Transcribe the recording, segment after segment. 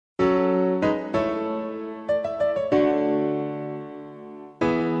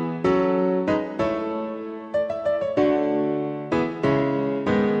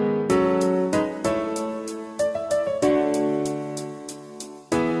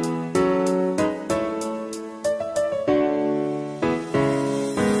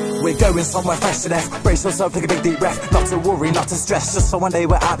We're going somewhere fresh to death. Brace yourself, take a big deep breath. Not to worry, not to stress, just for one day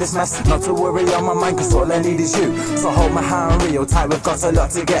we're out this mess. Not to worry on my mind, cause all I need is you. So hold my hand real tight, we've got a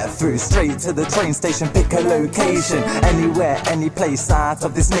lot to get through. Straight to the train station, pick a location. Anywhere, any place out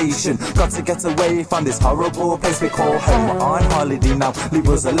of this nation. Got to get away from this horrible place we call home. We're on holiday now, leave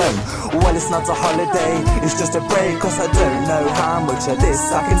us alone. Well, it's not a holiday, it's just a break. Cause I don't know how much of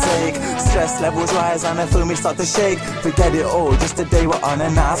this I can take. Stress levels rise and I feel me start to shake. Forget it all, just today we're on a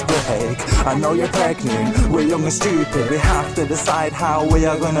nice break. I know you're pregnant, we're young and stupid. We have to decide how we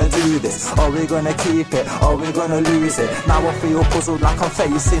are gonna do this. Are we gonna keep it, or are we gonna lose it? Now I feel puzzled like I'm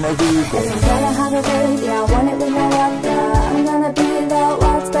facing a Rubik. I'm gonna have a baby, I want it with no other. I'm gonna be the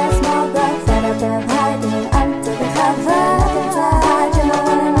world's best mother. Fed up of hiding under the cover. Nothing to hide, you're my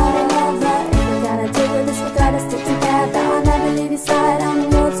one and only lover. If we're gonna deal with this, we gotta stick together. I'll never leave your side,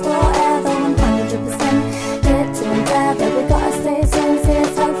 I'm yours forever. 100% get to endeavor. We gotta stay sincere,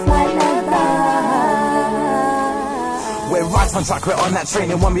 tough like leather. We're right on track, we're on that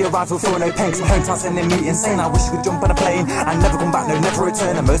train. And when we arrive we'll feel no pain. Cause my hometown sending me insane. I wish we could jump on a plane and never come back, no, never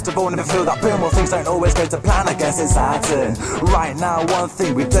return. And most of all, never feel that burn. Well, things don't always go to plan, I guess it's our turn. Right now, one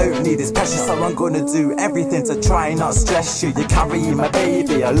thing we don't need is pressure. So I'm gonna do everything to try not stress you. You're carrying my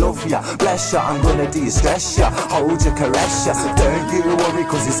baby, I love ya, bless ya. I'm gonna de-stress ya, hold ya, caress ya. So don't you worry,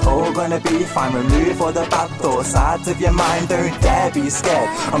 cause it's all gonna be fine. Remove all the bad thoughts out of your mind. Don't dare be scared,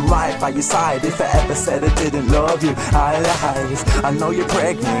 I'm right by your side. If I ever said I didn't love you, I lies. I know you're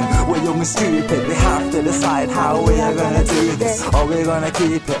pregnant, we're young and stupid. We have to decide how we are gonna do this. Are we gonna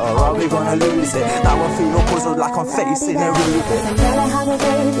keep it, or are we gonna lose it? Now I feel puzzled like I'm facing a Rubik. I'm gonna have a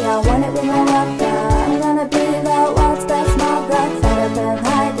baby, I want it with no other. I'm gonna be the world's best mother. Fed up of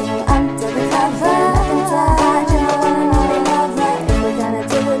hiding